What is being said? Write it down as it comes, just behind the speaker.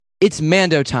It's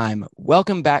Mando time.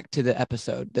 Welcome back to the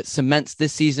episode that cements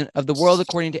this season of The World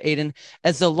According to Aiden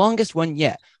as the longest one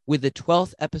yet, with the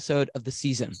 12th episode of the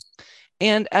season.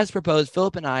 And as proposed,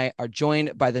 Phillip and I are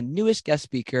joined by the newest guest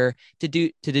speaker to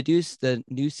deduce the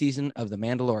new season of The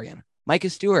Mandalorian, Micah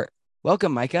Stewart.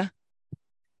 Welcome, Micah.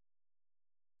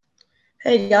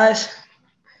 Hey, guys.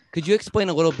 Could you explain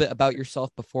a little bit about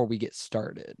yourself before we get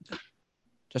started?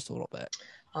 Just a little bit.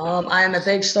 I am a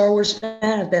big Star Wars fan.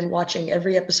 I've been watching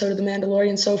every episode of The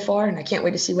Mandalorian so far, and I can't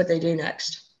wait to see what they do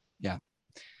next. Yeah.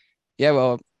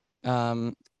 Well,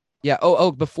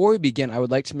 before we begin, I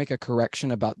would like to make a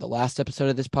correction about the last episode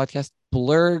of this podcast.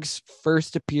 Blurgs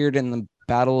first appeared in the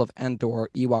Battle of Endor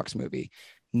Ewoks movie,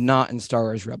 not in Star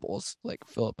Wars Rebels, like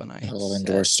Phillip and I. Battle of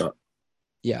Endor Star.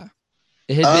 Yeah.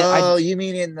 You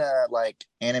mean in the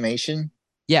animation?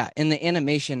 Yeah, in the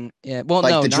animation.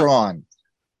 Drawn.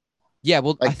 Yeah,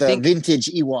 well, I think the vintage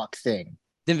Ewok thing.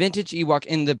 The vintage Ewok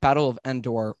in the Battle of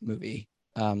Endor movie.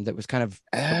 That was kind of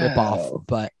a ripoff,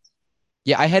 but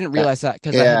yeah, I hadn't realized that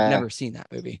because I had never seen that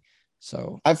movie.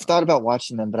 So I've thought about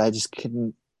watching them, but I just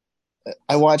couldn't.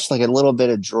 I watched a little bit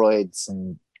of Droids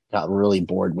and got really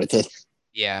bored with it.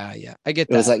 Yeah, I get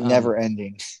that. It was never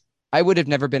ending. I would have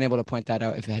never been able to point that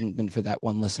out if it hadn't been for that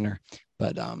one listener.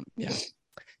 But yeah.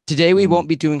 Today we won't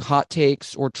be doing hot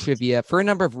takes or trivia for a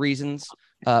number of reasons.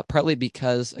 Partly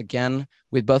because, again,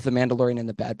 with both The Mandalorian and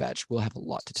The Bad Batch, we'll have a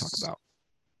lot to talk about.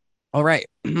 All right,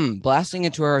 blasting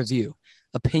into our review,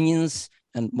 opinions,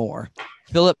 and more.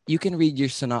 Phillip, you can read your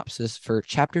synopsis for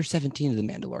Chapter 17 of The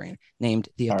Mandalorian, named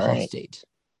The Apostate. Right.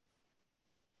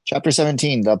 Chapter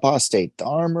 17, The Apostate. The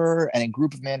armorer and a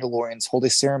group of Mandalorians hold a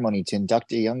ceremony to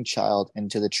induct a young child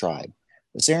into the tribe.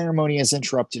 The ceremony is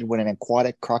interrupted when an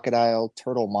aquatic crocodile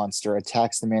turtle monster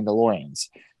attacks the Mandalorians.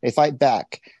 They fight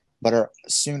back, but are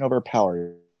soon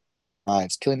overpowered.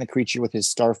 It's killing the creature with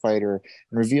his starfighter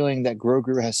and revealing that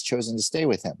Grogu has chosen to stay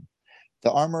with him.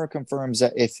 The armorer confirms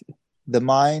that if the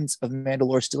mines of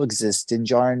Mandalore still exist, Din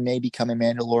Djarin may become a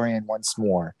Mandalorian once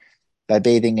more by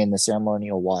bathing in the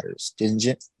ceremonial waters. Din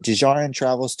Djarin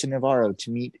travels to Nevarro to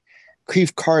meet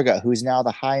Kreef Karga, who is now the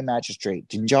High Magistrate.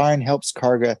 Din Djarin helps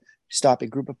Karga stop a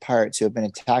group of pirates who have been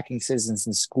attacking citizens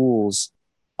in schools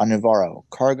on Nevarro.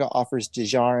 Karga offers Din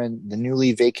Djarin the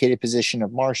newly vacated position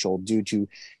of Marshal due to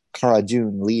Cara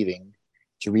Dune leaving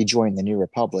to rejoin the New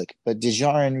Republic, but Din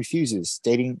Djarin refuses,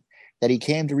 stating that he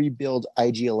came to rebuild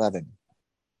IG-11.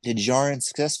 Din Djarin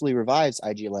successfully revives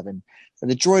IG-11, but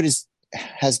the droid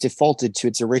has defaulted to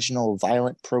its original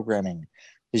violent programming.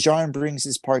 Din Djarin brings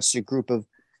his parts to a group of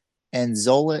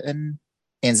Anzellan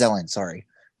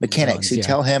mechanics who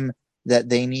tell him that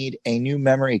they need a new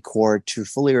memory core to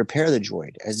fully repair the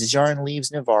droid. As Din Djarin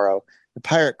leaves Nevarro, the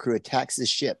pirate crew attacks the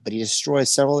ship, but he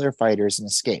destroys several of their fighters and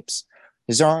escapes.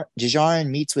 Din Djarin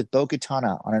meets with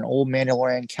Bo-Katan on an old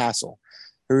Mandalorian castle,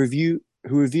 who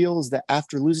reveals that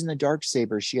after losing the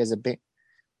Darksaber, she has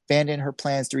abandoned her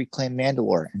plans to reclaim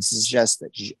Mandalore and suggests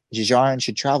that Din Djarin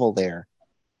should travel there,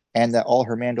 and that all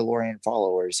her Mandalorian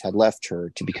followers had left her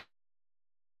to become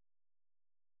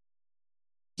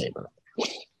saber.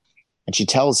 And she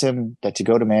tells him that to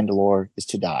go to Mandalore is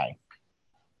to die.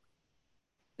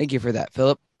 Thank you for that,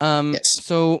 Phillip. Yes.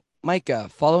 So, Micah,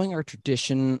 following our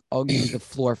tradition, I'll give you the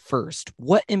floor first.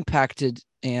 What impacted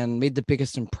and made the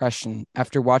biggest impression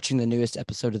after watching the newest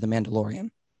episode of The Mandalorian?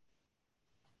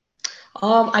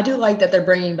 I do like that they're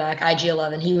bringing back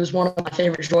IG-11. He was one of my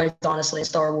favorite droids, honestly, in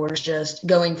Star Wars, just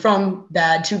going from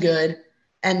bad to good.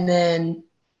 And then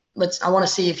I want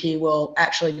to see if he will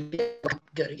actually be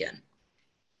good again.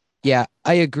 Yeah,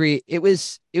 I agree. It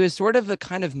was sort of a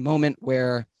kind of moment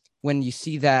where when you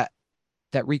see that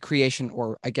recreation,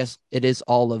 or I guess it is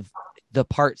all of the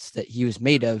parts that he was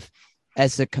made of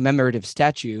as a commemorative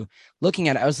statue, looking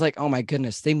at it, I was like, oh my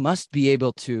goodness, they must be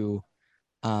able to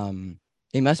bring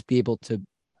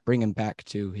him back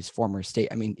to his former state.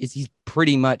 I mean, he's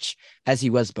pretty much as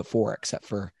he was before, except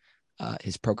for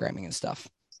his programming and stuff.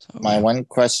 So, my one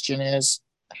question is,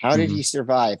 how did he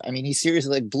survive? I mean, he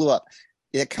seriously blew up.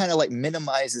 It kind of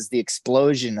minimizes the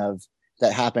explosion of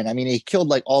that happened. I mean, he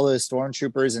killed all those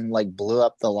stormtroopers and blew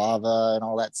up the lava and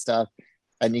all that stuff.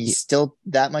 And he's still,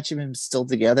 that much of him still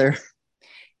together.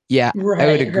 Yeah, right, I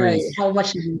would agree. Right. How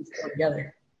much is he still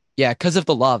together? Yeah, because of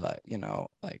the lava,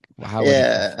 how would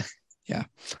yeah. Yeah.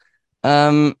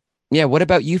 What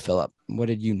about you, Phillip? What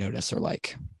did you notice or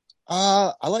like?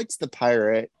 I liked the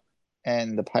pirate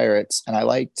and the pirates, and I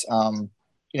liked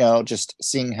just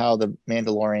seeing how the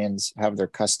Mandalorians have their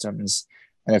customs,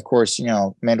 and of course,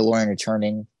 Mandalorian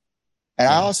returning. And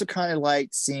I also kind of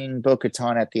liked seeing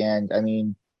Bo-Katan at the end. I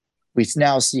mean, we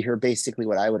now see her basically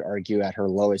what I would argue at her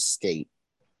lowest state.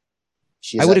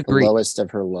 She's I would at agree. the lowest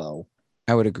of her low.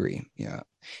 I would agree. Yeah.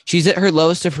 She's at her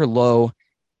lowest of her low.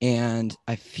 And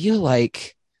I feel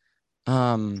like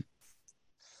Bo-Katan,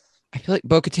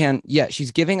 yeah,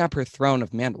 she's giving up her throne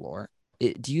of Mandalore.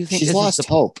 Do you think She's lost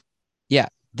hope? Yeah,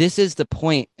 this is the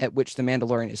point at which the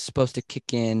Mandalorian is supposed to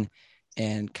kick in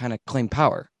and kind of claim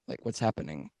power, like what's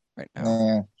happening right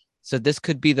now. So this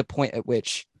could be the point at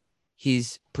which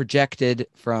he's projected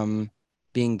from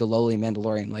being the lowly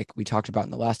Mandalorian, like we talked about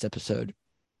in the last episode,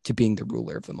 to being the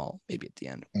ruler of them all, maybe at the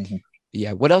end. Mm-hmm.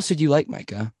 Yeah. What else did you like,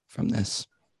 Micah, from this?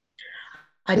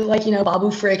 I do like, Babu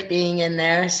Frick being in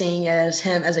there, seeing as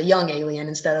him as a young alien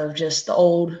instead of just the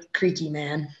old creaky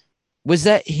man. Was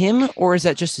that him or is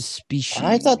that just a species?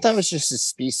 I thought that was just a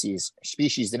species.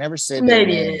 They never said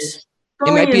maybe it is.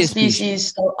 It might be a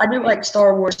species. So I do like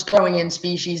Star Wars throwing in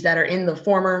species that are in the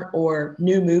former or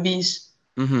new movies.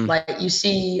 Mm-hmm. Like you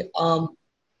see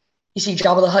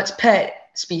Jabba the Hutt's pet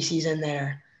species in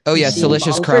there. Oh yeah,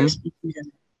 Silicious Crumb.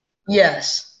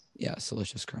 Yes. Yeah,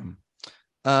 Silicious Crumb.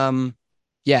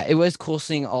 Yeah, it was cool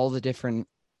seeing all the different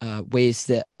ways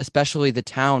that, especially the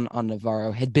town on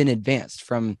Navarro, had been advanced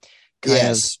from kind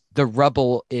of the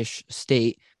rubble-ish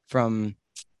state from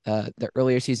the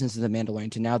earlier seasons of The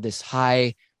Mandalorian to now this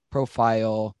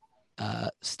high-profile,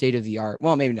 state-of-the-art.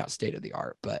 Well, maybe not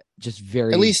state-of-the-art, but just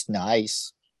very at least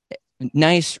nice,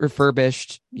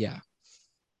 refurbished. Yeah.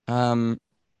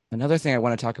 Another thing I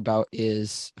want to talk about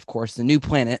is, of course, the new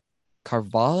planet,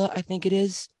 Carvala. I think it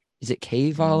is. Is it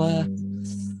Kavala?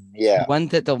 Yeah. The one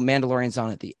that the Mandalorian's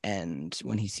on at the end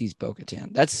when he sees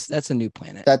Bo-Katan. That's a new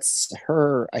planet. That's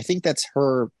her. I think that's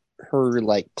her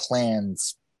like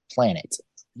clan's planet.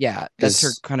 Yeah, that's her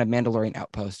kind of Mandalorian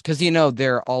outpost. Because,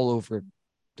 they're all over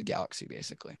the galaxy,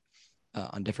 basically,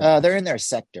 on different... they're in their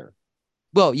sector.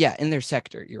 Well, yeah, in their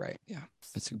sector. You're right. Yeah,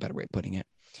 that's a better way of putting it.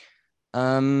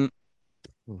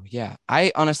 Yeah,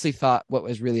 I honestly thought what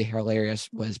was really hilarious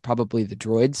was probably the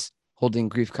droids holding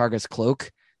Grief Karga's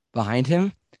cloak behind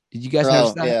him. Did you guys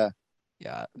notice that?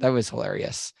 Yeah, that was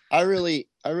hilarious. I really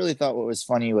thought what was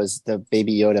funny was the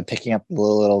Baby Yoda picking up the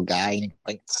little guy and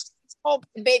like, "Oh,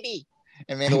 baby,"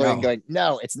 and Mandalorian going,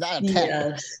 "No, it's not a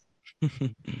pet." Yes.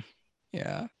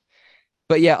 Yeah,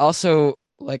 but yeah, also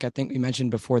like I think we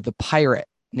mentioned before, the pirate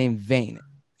named Vane.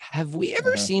 Have we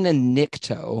ever seen a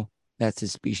Nikto? That's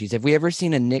his species. Have we ever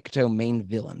seen a Nikto main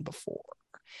villain before?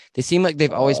 They seem like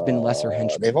they've always been lesser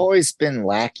henchmen. They've always been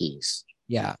lackeys.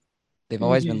 Yeah, they've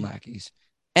always been lackeys.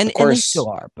 And of course, and they still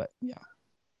are, but yeah.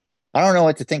 I don't know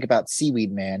what to think about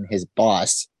Seaweed Man, his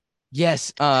boss.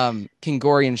 Yes,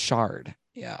 Kingorian Shard.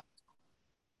 Yeah.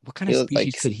 What kind of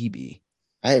species could he be?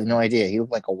 I have no idea. He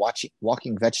looked like a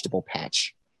walking vegetable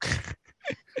patch.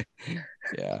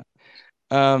 Yeah.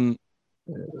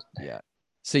 Yeah.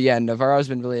 So yeah, Navarro's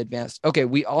been really advanced. Okay,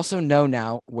 we also know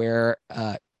now where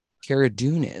Cara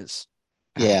Dune is.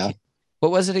 Yeah.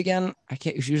 What was it again? I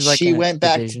can't. She was like she went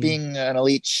back to being an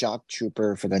elite shock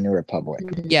trooper for the New Republic.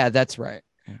 Yeah, that's right.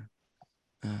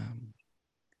 Yeah.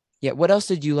 Yeah. What else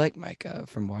did you like, Micah,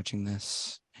 from watching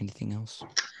this? Anything else?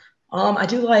 I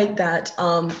do like that.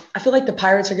 I feel like the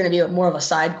pirates are going to be more of a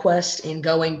side quest in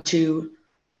going to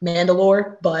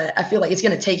Mandalore, but I feel like it's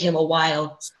going to take him a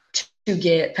while to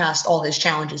get past all his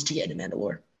challenges to get to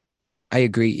Mandalore. I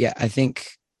agree. Yeah, I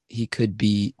think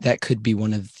that could be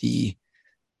one of the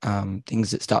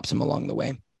things that stops him along the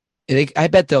way. I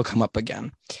bet they'll come up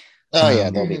again. Oh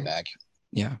yeah, they'll be back.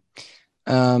 Yeah.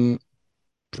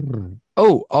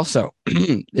 Oh, also,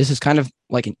 this is kind of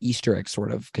like an Easter egg,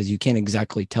 sort of, because you can't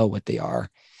exactly tell what they are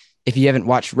if you haven't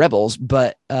watched Rebels.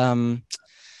 But the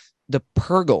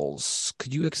Purgles.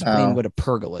 Could you explain what a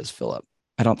Purgle is, Philip?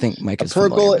 I don't think Mike is. A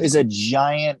Purgle is a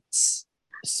giant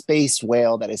space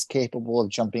whale that is capable of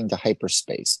jumping to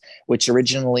hyperspace, which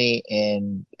originally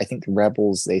in, I think,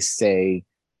 Rebels, they say,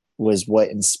 was what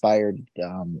inspired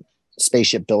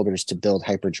spaceship builders to build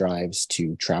hyperdrives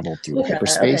to travel through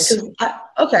hyperspace.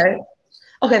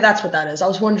 Okay, that's what that is. I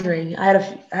was wondering. I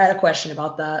had a question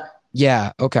about that.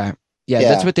 Yeah. Okay. Yeah,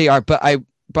 that's what they are. But I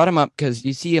brought him up because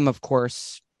you see him, of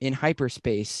course, in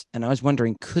hyperspace, and I was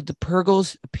wondering, could the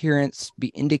Purgle's appearance be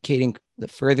indicating the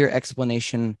further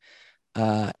explanation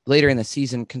later in the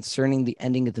season concerning the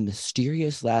ending of the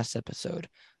mysterious last episode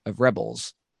of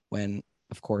Rebels, when,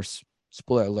 of course,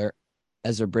 spoiler alert,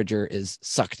 Ezra Bridger is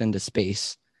sucked into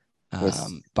space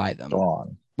by them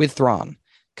with Thrawn,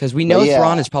 because we know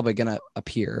Thrawn is probably going to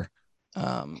appear,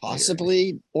 possibly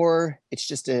later. Or it's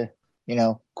just a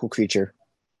cool creature.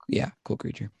 Yeah, cool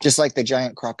creature, just like the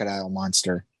giant crocodile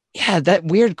monster. Yeah, that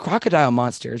weird crocodile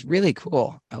monster is really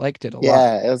cool. I liked it a lot.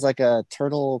 Yeah, it was like a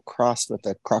turtle crossed with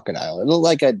a crocodile. It looked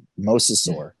like a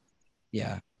mosasaur.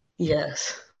 Yeah.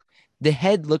 Yes. the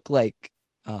head looked like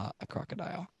a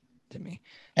crocodile to me.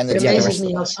 And It the amazes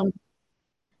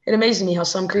me how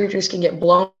some creatures can get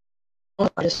blown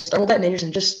up by just thermal detonators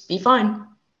and just be fine.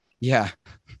 Yeah.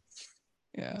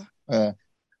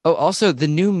 Also the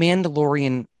new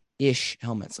Mandalorian-ish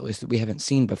helmets, at least that we haven't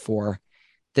seen before,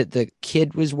 that the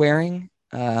kid was wearing.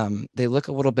 They look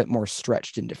a little bit more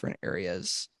stretched in different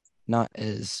areas, not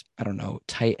as, I don't know,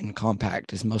 tight and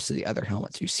compact as most of the other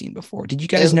helmets you've seen before. Did you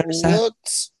guys notice that?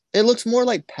 It looks more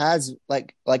like Paz,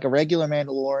 like a regular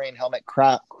Mandalorian helmet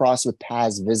crossed with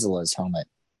Paz Vizsla's helmet.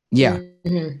 Yeah.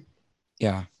 Mm-hmm.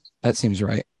 Yeah, that seems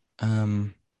right.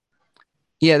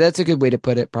 Yeah, that's a good way to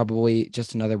put it. Probably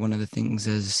just another one of the things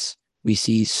is we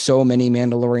see so many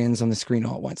Mandalorians on the screen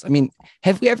all at once. I mean,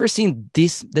 have we ever seen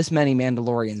this many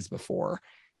Mandalorians before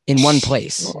in one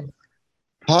place?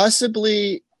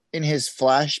 Possibly in his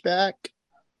flashback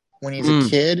when he's a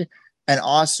kid, and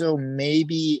also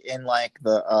maybe in like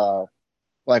the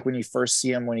like when you first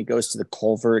see him when he goes to the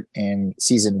culvert in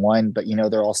season 1, but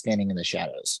they're all standing in the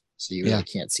shadows, so you really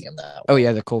can't see him that way. Oh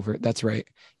yeah, the culvert. That's right.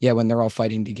 Yeah, when they're all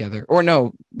fighting together, or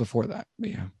no, before that.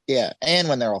 Yeah, and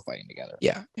when they're all fighting together.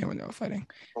 Yeah, and when they're all fighting.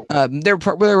 There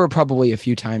were probably a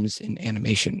few times in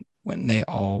animation when they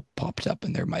all popped up,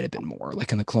 and there might have been more,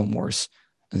 like in the Clone Wars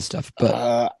and stuff.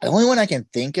 But the only one I can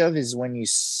think of is when you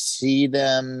see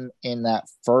them in that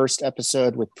first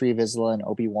episode with Pre Vizsla and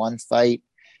Obi-Wan fight,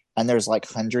 and there's like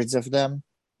hundreds of them.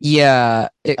 Yeah,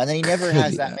 and then he never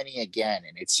has that many again,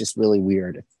 and it's just really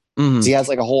weird. Mm-hmm. He has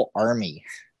like a whole army.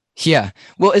 Yeah.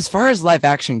 Well, as far as live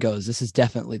action goes, this is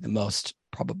definitely the most,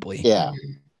 probably. Yeah.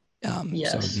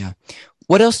 Yes. So yeah.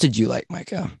 What else did you like,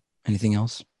 Micah? Anything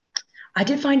else? I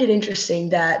did find it interesting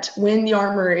that when the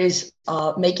armor is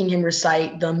making him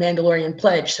recite the Mandalorian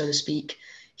pledge, so to speak,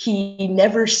 he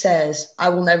never says, "I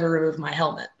will never remove my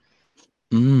helmet."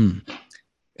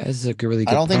 That's a really good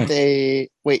I don't point. think they...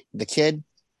 Wait, the kid?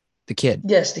 The kid.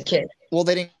 Yes, the kid. Well,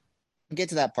 they didn't get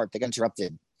to that part. They got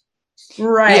interrupted.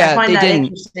 Right. Yeah, I find they that didn't.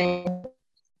 interesting.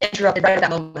 Interrupted right at that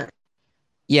moment.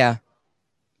 Yeah.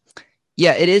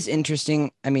 Yeah, it is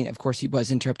interesting. I mean, of course he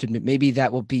was interrupted, but maybe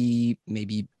that will be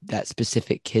that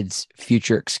specific kid's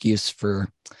future excuse for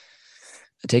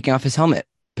taking off his helmet,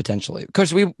 potentially. Of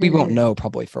course, we won't know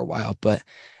probably for a while, but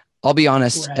I'll be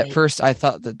honest. Right. At first, I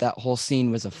thought that whole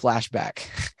scene was a flashback.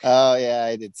 Oh yeah,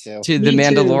 I did too. To the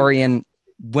Mandalorian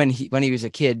when he was a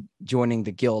kid joining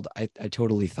the guild. I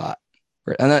totally thought.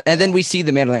 And then we see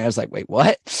the Mandalorian. I was like, wait,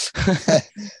 what?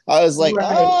 I was like,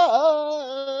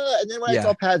 right. And then when I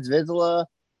saw Paz Vizsla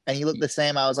and he looked the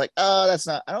same, I was like, oh, that's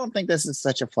not, I don't think this is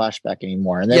such a flashback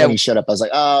anymore. And then when he showed up, I was like,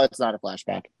 oh, it's not a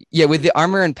flashback. Yeah, with the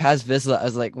armor and Paz Vizsla, I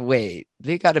was like, wait,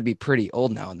 they got to be pretty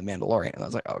old now in the Mandalorian. And I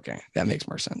was like, okay, that makes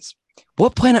more sense.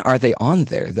 What planet are they on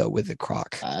there, though, with the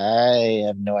croc? I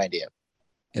have no idea.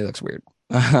 It looks weird.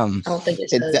 I don't think it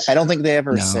says. I don't think they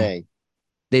ever say.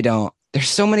 They don't. There's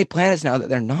so many planets now that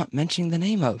they're not mentioning the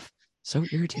name of. So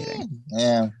irritating.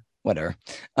 Yeah. Whatever.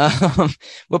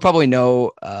 We'll probably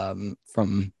know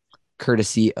from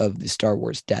courtesy of the Star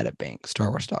Wars data bank,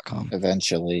 StarWars.com.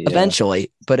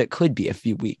 Eventually, but it could be a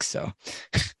few weeks. So,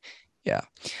 yeah.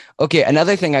 Okay.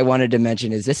 Another thing I wanted to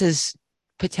mention is this is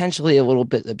potentially a little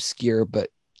bit obscure, but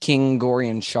King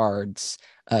Gorian Shard's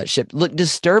ship looked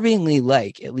disturbingly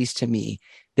like, at least to me,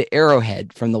 the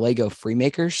Arrowhead from the Lego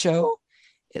Freemakers show.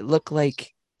 It looked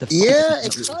like it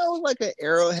kind of looked like an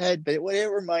Arrowhead, but what it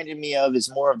reminded me of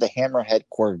is more of the Hammerhead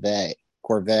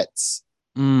Corvettes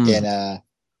in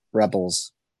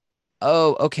Rebels.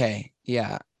 Oh, okay.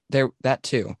 Yeah, that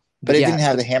too. But it didn't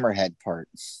have the Hammerhead part.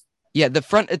 Yeah, the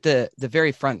front at the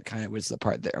very front kind of was the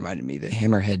part that reminded me, the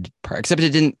Hammerhead part, except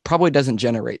it probably doesn't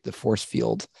generate the force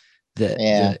field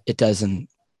that it does in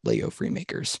Lego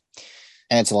Freemakers.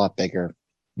 And it's a lot bigger.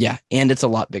 Yeah, and it's a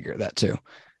lot bigger, that too.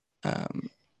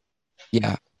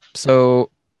 Yeah.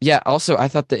 So yeah, also I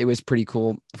thought that it was pretty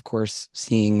cool, of course,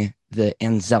 seeing the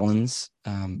Anzellans,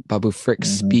 Babu Frick's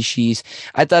species.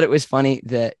 I thought it was funny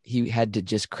that he had to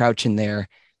just crouch in there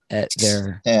at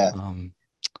their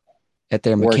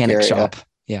mechanic shop.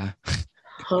 Yeah.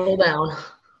 Huddle down.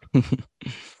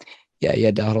 Yeah, he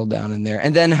had to huddle down in there.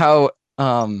 And then how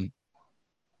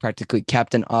practically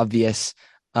Captain Obvious,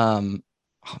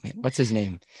 what's his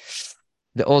name?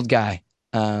 The old guy.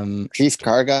 Grief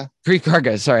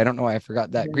Karga. Sorry, I don't know why I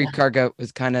forgot that. Grief Karga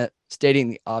was kind of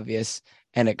stating the obvious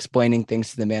and explaining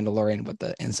things to the Mandalorian what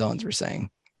the Anzellans were saying.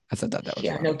 I thought that was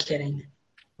no kidding.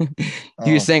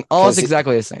 He was saying almost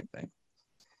exactly the same thing.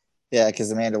 Yeah, because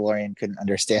the Mandalorian couldn't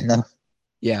understand them.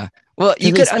 Yeah, well,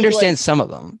 you could understand some of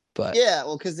them, but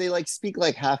because they speak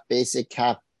like half basic,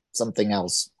 half something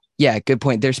else. Yeah, good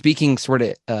point. They're speaking sort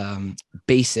of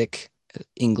basic,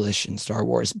 English and Star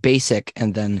Wars, basic,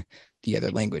 and then the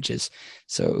other languages.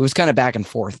 So it was kind of back and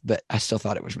forth, but I still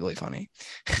thought it was really funny.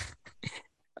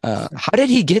 How did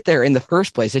he get there in the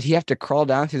first place? Did he have to crawl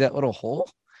down through that little hole?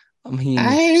 I mean,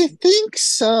 I think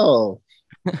so.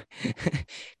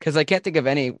 because I can't think of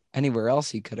anywhere else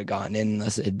he could have gone in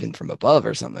unless it had been from above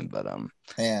or something. But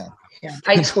Yeah.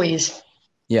 Tight squeeze.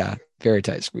 Yeah, very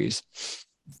tight squeeze.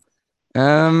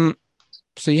 So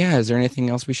yeah, is there anything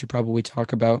else we should probably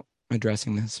talk about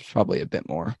addressing this? Probably a bit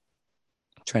more.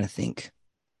 I'm trying to think.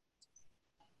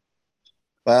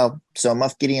 Well, so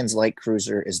Moff Gideon's light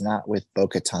cruiser is not with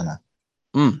Bo-Katana.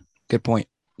 Good point.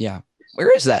 Yeah.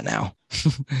 Where is that now?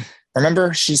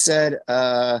 Remember, she said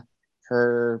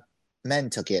her men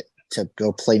took it to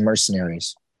go play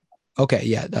mercenaries. Okay,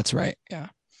 yeah, that's right. Yeah.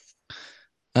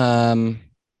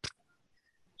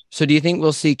 So do you think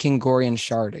we'll see King Gorian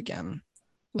Shard again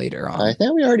later on? I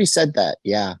think we already said that.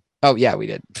 Yeah. Oh, yeah, we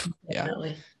did. Yeah.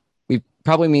 Definitely. We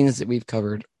probably means that we've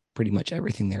covered pretty much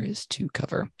everything there is to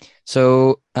cover.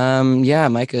 So, yeah,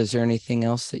 Micah, is there anything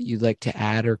else that you'd like to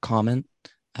add or comment?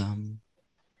 I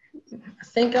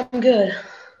think I'm good.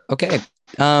 Okay.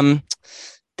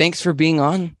 Thanks for being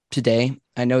on today.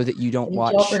 I know that you don't Thank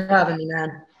watch. y'all for having me,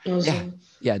 man. It was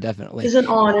Yeah, definitely. It's an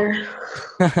honor.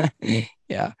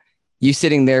 Yeah. You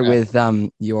sitting there with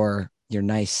your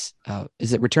nice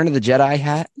is it Return of the Jedi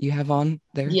hat you have on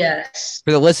there? Yes.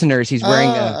 For the listeners, he's wearing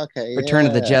a Return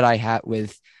of the yeah. Jedi hat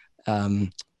with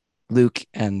Luke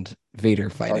and Vader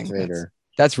fighting. Darth Vader.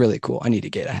 That's really cool. I need to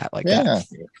get a hat like Yeah.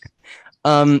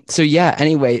 that. So yeah,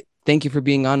 anyway, thank you for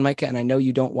being on, Micah. And I know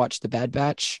you don't watch the Bad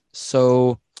Batch.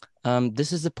 So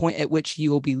this is the point at which you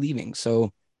will be leaving.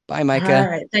 So bye, Micah. All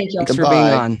right. Thank you. Thanks for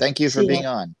being on. Thank you for being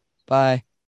on. Bye.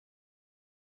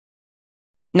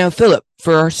 Now, Phillip,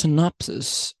 for our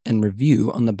synopsis and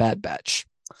review on the Bad Batch.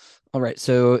 All right.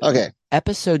 So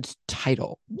episode's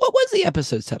title. What was the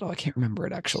episode's title? I can't remember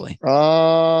it actually.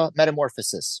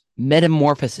 Metamorphosis.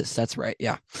 Metamorphosis. That's right.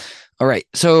 Yeah. All right.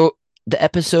 So the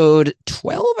episode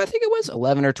 12, I think it was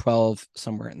 11 or 12,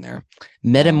 somewhere in there.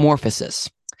 Metamorphosis.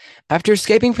 After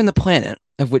escaping from the planet,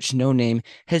 of which no name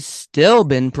has still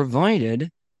been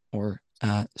provided, or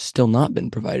still not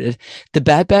been provided, the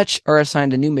Bad Batch are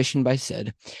assigned a new mission by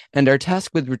Sid and are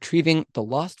tasked with retrieving the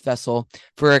lost vessel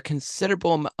for a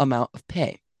considerable amount of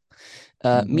pay.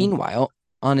 Meanwhile,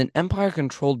 on an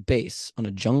Empire-controlled base on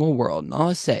a jungle world,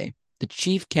 Nala Se, the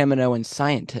chief Kaminoan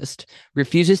scientist,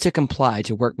 refuses to comply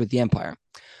to work with the Empire.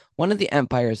 One of the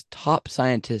Empire's top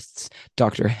scientists,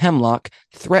 Dr. Hemlock,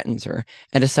 threatens her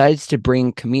and decides to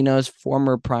bring Kamino's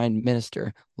former Prime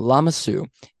Minister, Lama Su,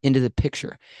 into the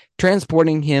picture,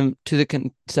 transporting him to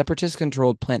the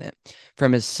Separatist-controlled planet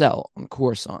from his cell on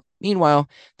Coruscant. Meanwhile,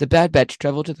 the Bad Batch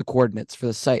travel to the coordinates for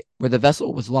the site where the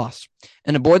vessel was lost,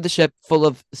 and aboard the ship full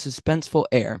of suspenseful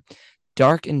air,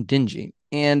 dark and dingy,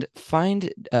 and find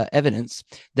evidence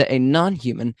that a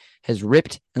non-human has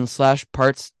ripped and slashed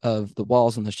parts of the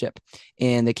walls on the ship,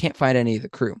 and they can't find any of the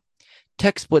crew.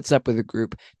 Tech splits up with the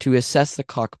group to assess the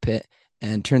cockpit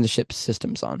and turn the ship's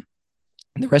systems on.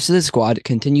 The rest of the squad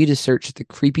continue to search the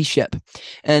creepy ship,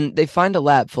 and they find a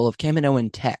lab full of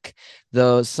Kaminoan tech,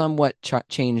 though somewhat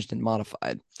changed and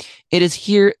modified. It is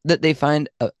here that they find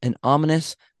an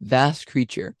ominous, vast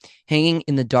creature hanging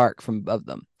in the dark from above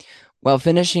them. While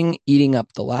finishing eating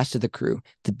up the last of the crew,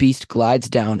 the beast glides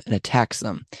down and attacks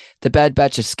them. The Bad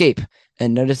Batch escape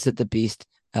and notice that the beast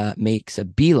makes a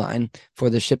beeline for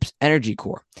the ship's energy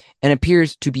core and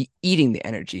appears to be eating the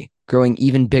energy, growing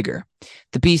even bigger.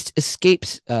 The beast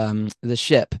escapes the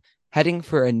ship, heading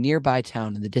for a nearby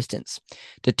town in the distance.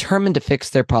 Determined to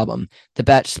fix their problem, the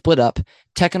batch split up.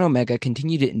 Tech and Omega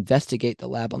continue to investigate the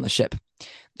lab on the ship.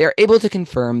 They are able to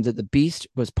confirm that the beast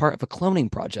was part of a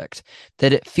cloning project,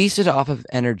 that it feasted off of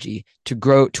energy to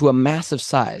grow to a massive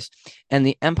size, and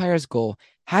the Empire's goal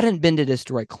hadn't been to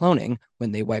destroy cloning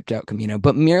when they wiped out Kamino,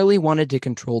 but merely wanted to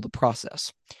control the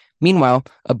process. Meanwhile,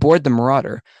 aboard the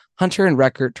Marauder, Hunter and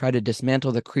Wrecker try to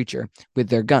dismantle the creature with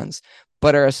their guns,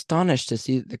 but are astonished to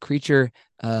see that the creature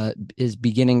is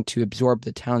beginning to absorb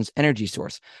the town's energy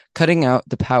source, cutting out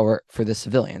the power for the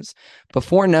civilians.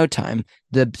 Before no time,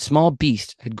 the small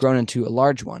beast had grown into a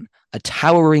large one, a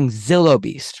towering Zillo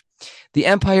beast. The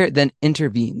Empire then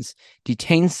intervenes,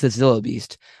 detains the Zillo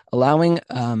beast, along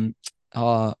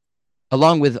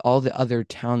with all the other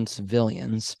town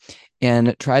civilians,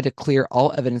 and try to clear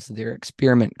all evidence of their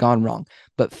experiment gone wrong,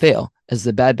 but fail as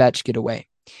the Bad Batch get away.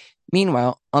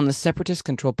 Meanwhile, on the Separatist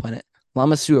control planet,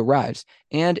 Lama Su arrives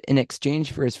and, in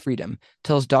exchange for his freedom,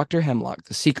 tells Dr. Hemlock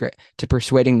the secret to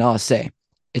persuading Nala Se.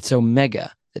 It's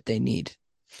Omega that they need.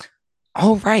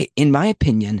 All right, in my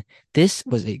opinion, this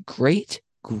was a great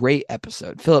great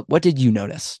episode. Philip, what did you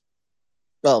notice?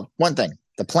 Well, one thing,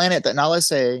 the planet that Nala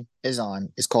Se is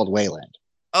on is called Wayland.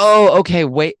 Oh, okay.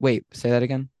 Wait. Say that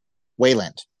again.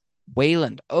 Wayland.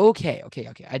 Wayland. Okay.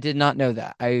 I did not know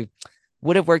that. I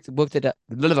would have looked it up.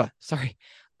 Sorry.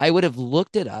 I would have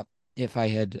looked it up if I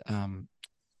had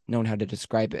known how to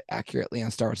describe it accurately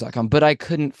on StarWars.com, but I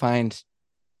couldn't find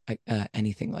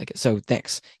anything like it. So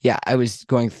thanks. Yeah, I was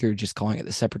going through just calling it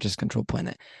the Separatist controlled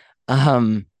planet.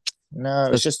 No,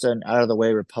 it was just an out of the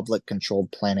way Republic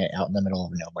controlled planet out in the middle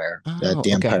of nowhere that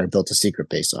the Empire built a secret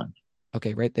base on.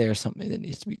 Okay, right there, something that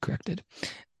needs to be corrected.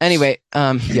 Anyway,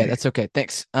 yeah, that's okay.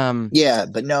 Thanks. Yeah,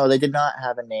 but no, they did not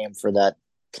have a name for that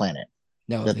planet.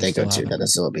 No, that they go to that the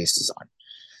Zilla Beast is on.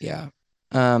 Yeah.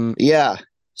 Yeah.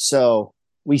 So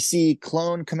we see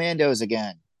clone commandos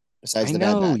again. Besides the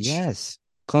Bad Batch. Yes.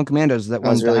 Clone commandos, that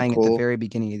one really dying cool. at the very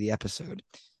beginning of the episode.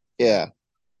 Yeah.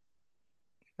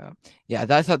 Yeah,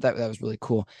 I thought that was really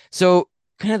cool. So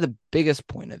kind of the biggest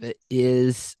point of it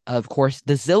is, of course,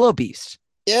 the Zilla Beast.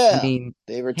 Yeah. I mean,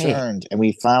 they returned and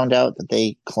we found out that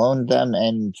they cloned them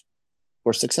and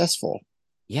were successful.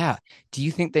 Yeah. Do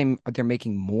you think they're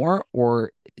making more,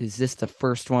 or is this the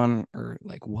first one, or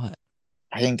like what?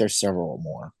 I think there's several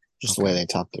more. Just the way they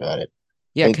talked about it.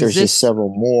 Yeah, I think there's just several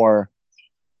more.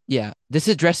 Yeah, this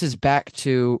addresses back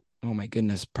to, oh my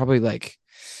goodness, probably like,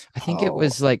 I think it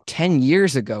was like 10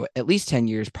 years ago, at least 10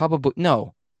 years, probably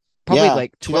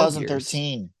like 12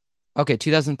 2013. years. Okay,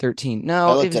 2013.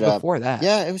 No, it was before that.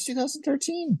 Yeah, it was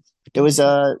 2013. It was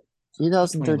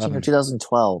 2013 or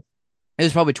 2012. It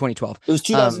was probably 2012. It was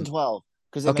 2012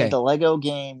 because they made the Lego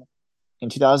game in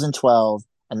 2012,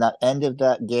 and that end of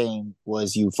that game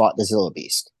was you fought the Zilla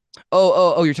Beast.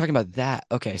 Oh, you're talking about that.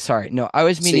 Okay, sorry. No, I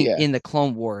was meaning in the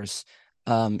Clone Wars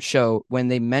show when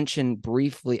they mentioned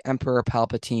briefly Emperor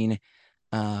Palpatine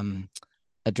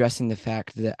addressing the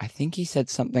fact that I think he said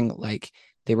something like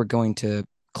they were going to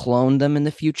clone them in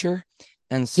the future.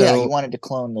 And so he wanted to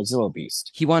clone the Zilla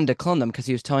Beast. He wanted to clone them because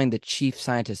he was telling the chief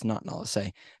scientist, not Nala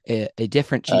Se, a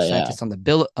different chief scientist on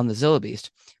the Zilla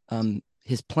Beast,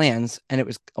 his plans, and it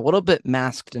was a little bit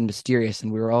masked and mysterious,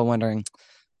 and we were all wondering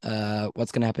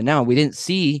what's going to happen now. We didn't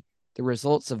see the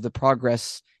results of the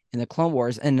progress in the Clone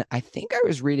Wars, and I think I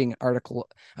was reading an article.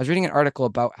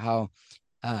 About how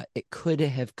it could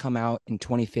have come out in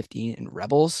 2015 in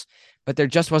Rebels, but there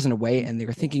just wasn't a way, and they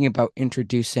were thinking about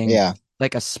introducing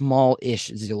like a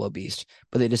small-ish Zilla Beast,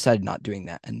 but they decided not doing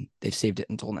that, and they've saved it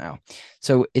until now.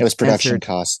 So it was production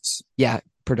costs. Yeah,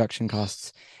 production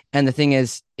costs. And the thing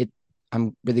is,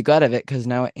 I'm really glad of it because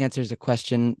now it answers a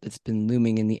question that's been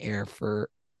looming in the air for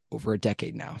over a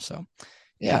decade now. So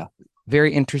yeah,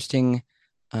 very interesting.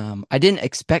 I didn't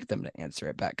expect them to answer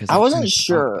it back because I wasn't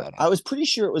sure. I was pretty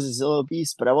sure it was a Zilla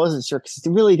Beast, but I wasn't sure because it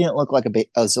really didn't look like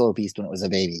a Zilla Beast when it was a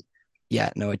baby. Yeah,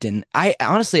 no, it didn't. I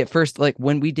honestly, at first, like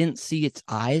when we didn't see its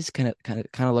eyes, kind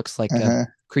of looks like a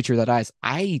creature without eyes.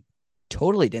 I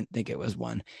totally didn't think it was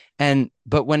one.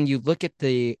 But when you look at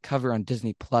the cover on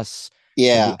Disney Plus,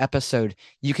 the episode,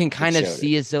 you can kind of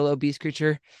see a Zilla Beast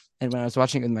creature. And when I was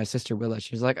watching it with my sister Willa,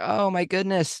 she was like, "Oh my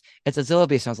goodness, it's a Zilla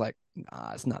Beast." And I was like,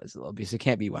 "Nah, it's not a Zilla Beast. It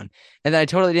can't be one." And then I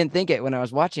totally didn't think it when I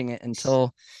was watching it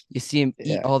until you see him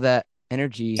eat all that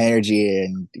energy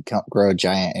and grow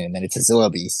giant, and then it's a Zilla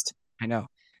Beast. I know.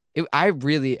 I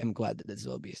really am glad that the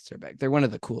Zilla Beasts are back. They're one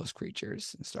of the coolest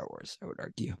creatures in Star Wars, I would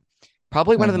argue.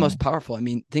 Probably one of the most powerful. I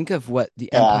mean, think of what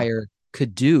the Empire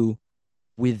could do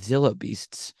with Zilla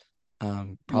Beasts.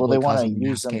 Probably they want to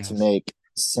use them to make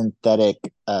synthetic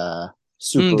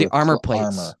super the armor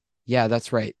plates. Yeah,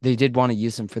 that's right. They did want to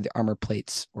use them for the armor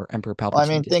plates or Emperor Palpatine. Well, I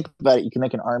mean, think about it. You can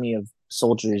make an army of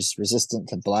soldiers resistant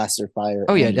to blaster fire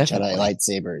and Jedi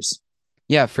lightsabers.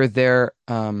 Yeah, for their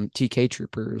TK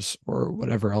troopers or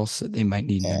whatever else that they might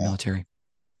need in their military.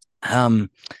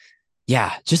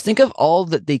 Yeah, just think of all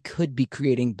that they could be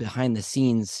creating behind the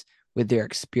scenes with their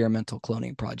experimental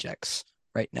cloning projects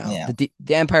right now. Yeah.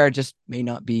 The Empire just may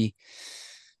not be,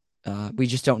 we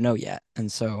just don't know yet.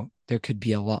 And so there could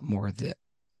be a lot more to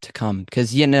come.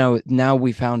 Because, now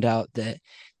we found out that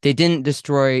they didn't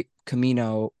destroy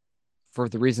Kamino for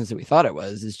the reasons that we thought it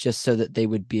was. It's just so that they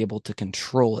would be able to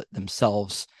control it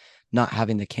themselves, not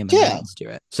having the Kaminoans do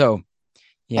it. So,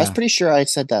 yeah. I was pretty sure I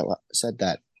said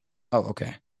that. Oh,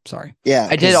 okay. Sorry. Yeah.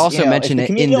 I did also mention it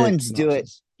in the Kaminoans do it.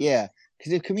 Yeah.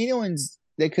 Because if Kaminoans,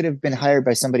 they could have been hired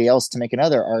by somebody else to make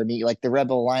another army. Like the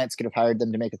Rebel Alliance could have hired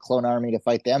them to make a clone army to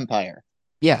fight the Empire.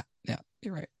 Yeah. Yeah.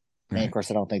 You're right. I mean, of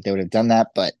course, I don't think they would have done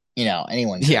that, but,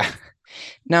 anyone could. Yeah.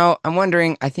 Now, I'm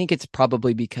wondering, I think it's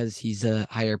probably because he's a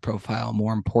higher profile,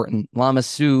 more important. Lama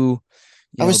Su,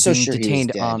 I was so sure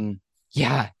detained he was dead.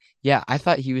 Yeah, Yeah, I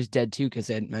thought he was dead too because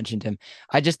I hadn't mentioned him.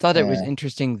 I just thought it was Yeah.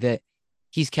 interesting that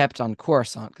he's kept on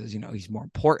Coruscant because he's more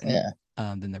important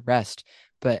Yeah. than the rest.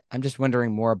 But I'm just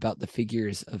wondering more about the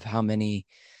figures of how many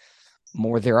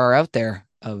more there are out there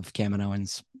of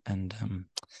Kaminoans, and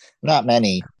Not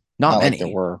many. not Not like there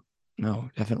many. were. No,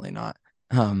 definitely not.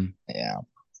 Yeah.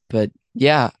 But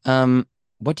yeah,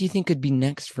 what do you think could be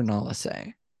next for Nala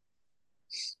Say?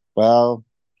 Well,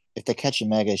 if they catch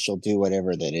Omega, she'll do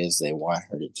whatever that is they want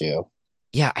her to do.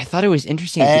 Yeah, I thought it was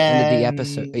interesting at the end of the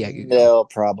episode. Yeah, you And go. they'll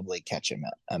probably catch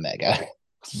Omega.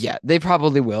 Yeah, they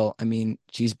probably will. I mean,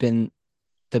 she's been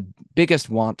the biggest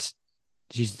want.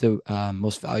 She's the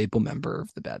most valuable member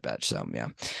of the Bad Batch. So yeah,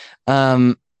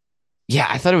 yeah,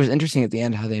 I thought it was interesting at the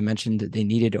end how they mentioned that they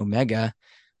needed Omega.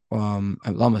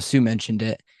 Lama Su mentioned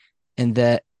it, and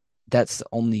that's the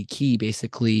only key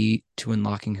basically to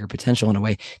unlocking her potential in a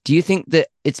way. Do you think that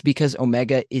it's because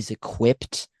Omega is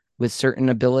equipped with certain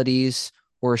abilities,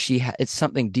 or it's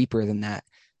something deeper than that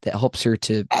that helps her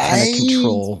to kind of I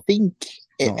control? think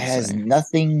it Nala has Se?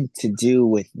 nothing to do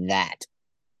with that.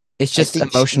 It's I just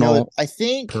think emotional I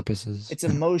think purposes. it's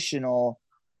emotional.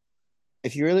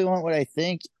 If you really want what I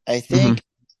Mhm. think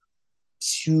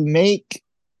to make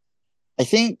I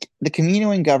think the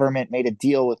Kaminoan government made a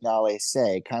deal with Nale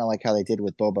Se, kind of like how they did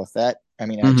with Boba Fett. I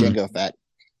mean, Mhm. Jango Fett,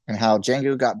 and how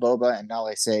Jango got Boba and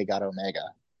Nale Se got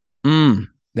Omega.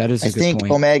 That is I a good think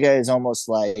point. Omega is almost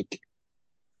like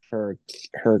her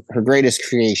greatest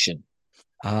creation,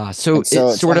 So and so it's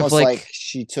it's sort of almost like like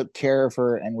she took care of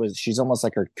her and she's almost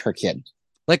like her kid.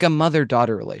 a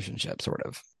mother-daughter relationship, sort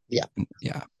of. Yeah,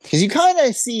 Yeah. because you kind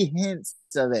of see hints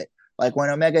of it. Like when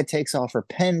Omega takes off her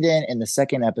pendant in the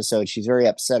second episode, she's very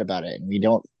upset about it, and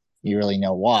you really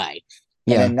know why. And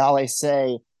Yeah. then Nale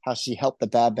say how she helped the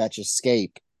Bad Batch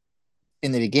escape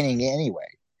in the beginning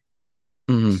anyway,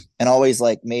 Mhm. and always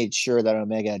like made sure that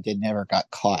Omega never got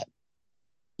caught.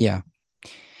 Yeah.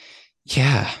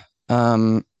 Yeah.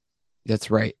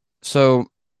 That's right. So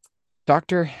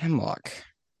Dr. Hemlock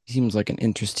seems like an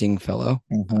interesting fellow.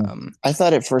 Mm-hmm. I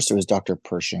thought at first it was Dr.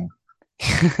 Pershing.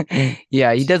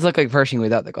 Yeah, he does look like Pershing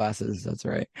without the glasses. That's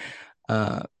right.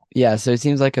 Yeah, so it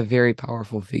seems like a very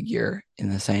powerful figure in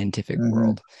the scientific Mm-hmm.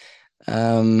 world.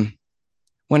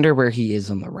 Wonder where he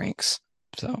is on the ranks.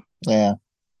 So, Yeah.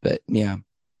 but yeah.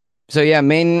 So yeah,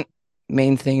 main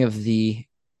thing of the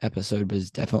episode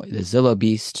was definitely the Zillow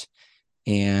Beast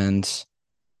and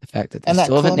the fact that they And that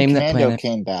still haven't clone named that commando planet.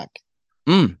 came back.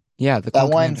 Yeah, the That clone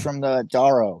one commander. from the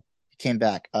Darrow came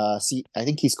back. I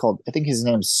think his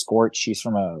name's Scorch. He's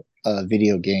from a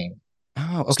video game.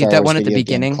 Oh, okay, Star that Wars one at the video game,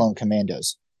 beginning. Clone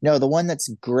Commandos. No, the one that's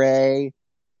gray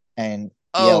and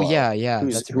Oh yellow. yeah,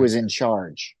 that's Who right. was in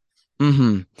charge?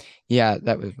 Yeah,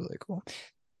 that was really cool.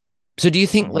 So do you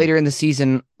think later in the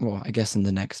season, well, I guess in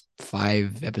the next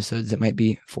 5 episodes, it might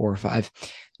be 4 or 5,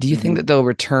 do you think that they'll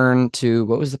return to,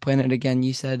 what was the planet again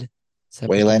you said?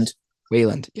 Wayland.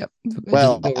 Wayland, yep. Do you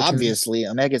Well, think they'll return? obviously,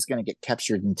 Omega's going to get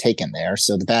captured and taken there,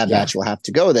 so the Bad Yeah. Batch will have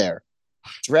to go there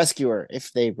to rescue her.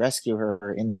 If they rescue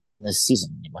her in this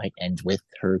season, it might end with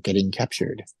her getting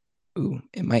captured. Ooh,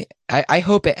 it might. I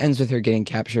hope it ends with her getting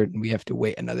captured and we have to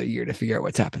wait another year to figure out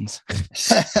what happens.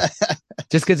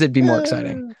 Just because it'd be more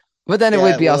exciting. But then it Yeah,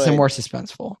 would it be also would. more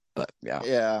suspenseful. But yeah.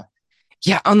 Yeah.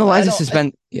 Yeah, on the But lines of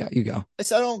suspense. Yeah, you go. I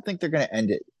don't think they're going to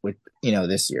end it with,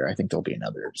 this year. I think there'll be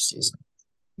another season.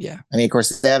 Yeah. I mean, of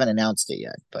course, they haven't announced it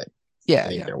yet, but Yeah, I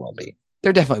think there will be.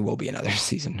 There definitely will be another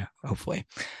season, hopefully.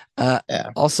 Yeah.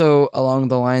 Also, along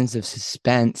the lines of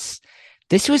suspense,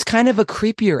 this was kind of a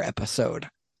creepier episode,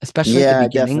 especially at the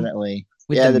beginning. Definitely.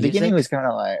 With the music. beginning was kind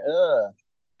of like, ugh.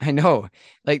 I know.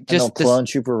 Like And the just clone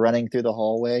trooper running through the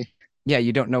hallway. Yeah,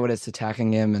 you don't know what is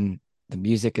attacking him, and the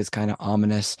music is kind of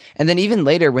ominous. And then even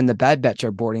later when the Bad Batch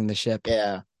are boarding the ship,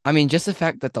 Yeah. I mean, just the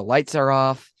fact that the lights are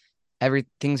off,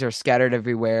 things are scattered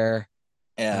everywhere.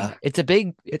 Yeah. It's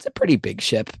a pretty big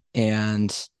ship,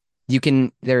 and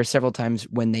there are several times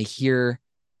when they hear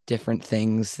different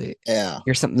things. They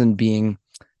hear something being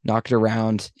knocked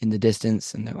around in the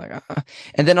distance, and they're like, ah.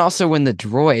 And then also when the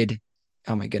droid,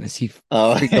 oh my goodness, he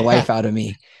freaked the life out of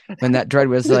me when that droid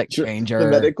was like, danger.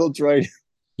 The medical droid.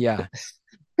 Yeah.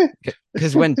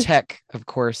 Because when Tech, of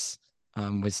course,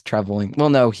 was traveling, well,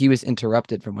 no, he was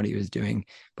interrupted from what he was doing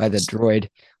by the droid.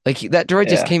 Like that droid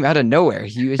just came out of nowhere.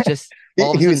 He was just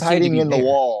all of a he sudden was hiding in the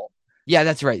wall. Yeah,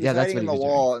 that's right. Yeah, That's what he was doing.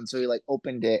 Wall, and so he like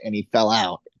opened it and he fell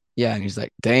out. Yeah, and he's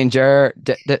like, danger,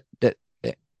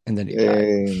 and then he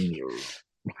died.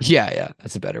 Yeah,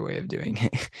 that's a better way of doing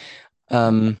it.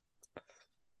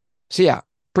 So yeah,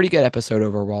 pretty good episode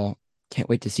overall. Can't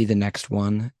wait to see the next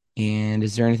one. And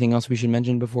is there anything else we should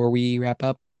mention before we wrap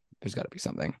up? There's got to be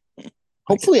something.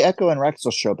 Hopefully Echo and Rex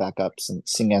will show back up,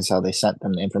 seeing as how they sent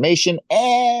them the information.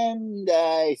 And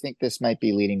I think this might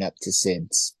be leading up to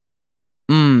Sid's.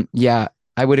 Yeah,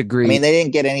 I would agree. I mean, they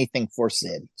didn't get anything for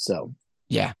Sid, so.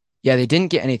 Yeah, they didn't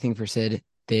get anything for Sid.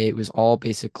 It was all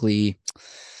basically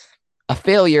a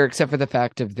failure, except for the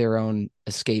fact of their own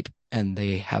escape, and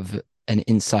they have an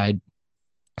inside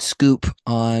scoop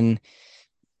on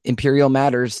Imperial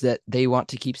matters that they want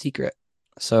to keep secret.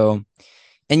 So,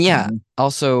 and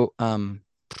also,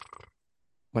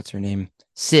 what's her name?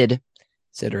 Sid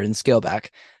or in Scaleback.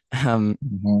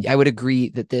 I would agree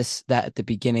that at the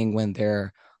beginning when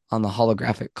they're on the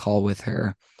holographic call with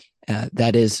her,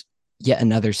 that is yet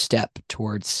another step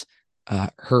towards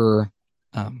her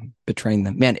betraying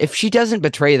them. Man, if she doesn't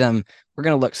betray them, we're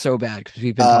gonna look so bad because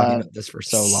we've been talking about this for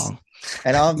so long.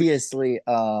 And obviously,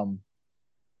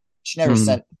 she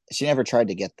never tried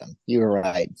to get them. You were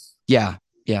right. Yeah.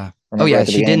 Remember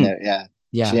she didn't.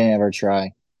 Yeah. She didn't ever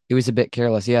try. It was a bit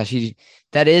careless. Yeah,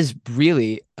 that is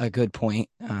really a good point.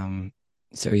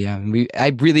 So yeah,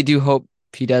 I really do hope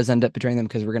she does end up betraying them,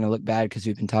 because we're gonna look bad because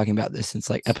we've been talking about this since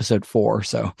like episode 4.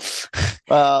 So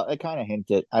well, it kind of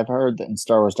hinted. I've heard that in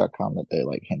StarWars.com that they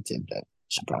like hinted that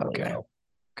she probably will.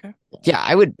 Okay. Yeah,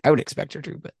 I would expect her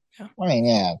to, but yeah. I mean,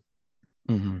 yeah.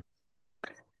 Mm-hmm.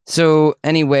 So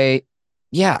anyway,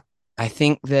 yeah, I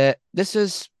think that this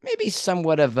is maybe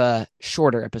somewhat of a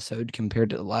shorter episode compared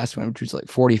to the last one, which was like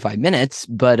 45 minutes.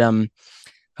 But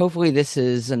hopefully this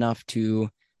is enough to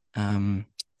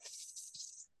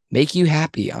make you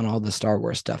happy on all the Star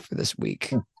Wars stuff for this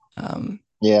week.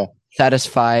 Yeah.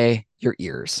 Satisfy your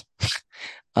ears.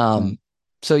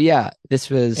 So yeah, this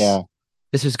was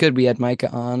good. We had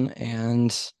Micah on,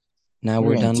 and now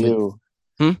we're done with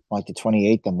like the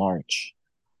 28th of March.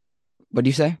 What do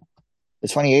you say? The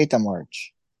 28th of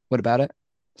March. What about it?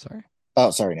 Sorry. Oh,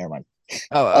 sorry. Never mind.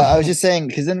 I was just saying,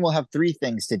 because then we'll have 3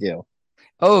 things to do.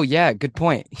 Oh, yeah. Good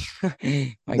point.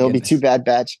 There'll be 2 Bad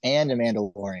Batch and a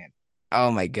Mandalorian.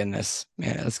 Oh, my goodness.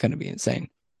 Man, that's going to be insane.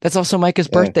 That's also Micah's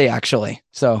birthday, actually.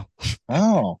 So.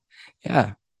 Oh.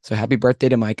 Yeah. So happy birthday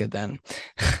to Micah then.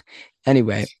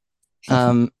 Anyway.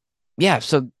 Yeah.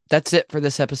 So that's it for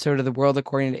this episode of The World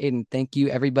According to Aiden. Thank you,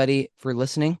 everybody, for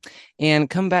listening. And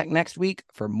come back next week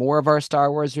for more of our Star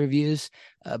Wars reviews,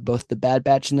 both The Bad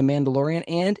Batch and The Mandalorian,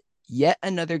 and yet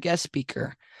another guest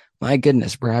speaker. My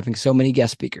goodness, we're having so many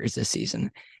guest speakers this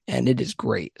season, and it is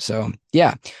great. So,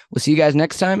 yeah, we'll see you guys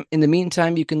next time. In the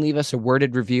meantime, you can leave us a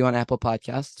worded review on Apple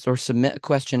Podcasts or submit a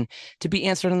question to be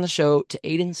answered on the show to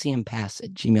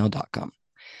aidencmpass@gmail.com.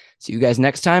 See you guys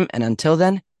next time, and until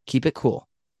then, keep it cool.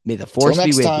 May the Force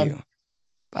be with you.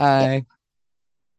 Bye.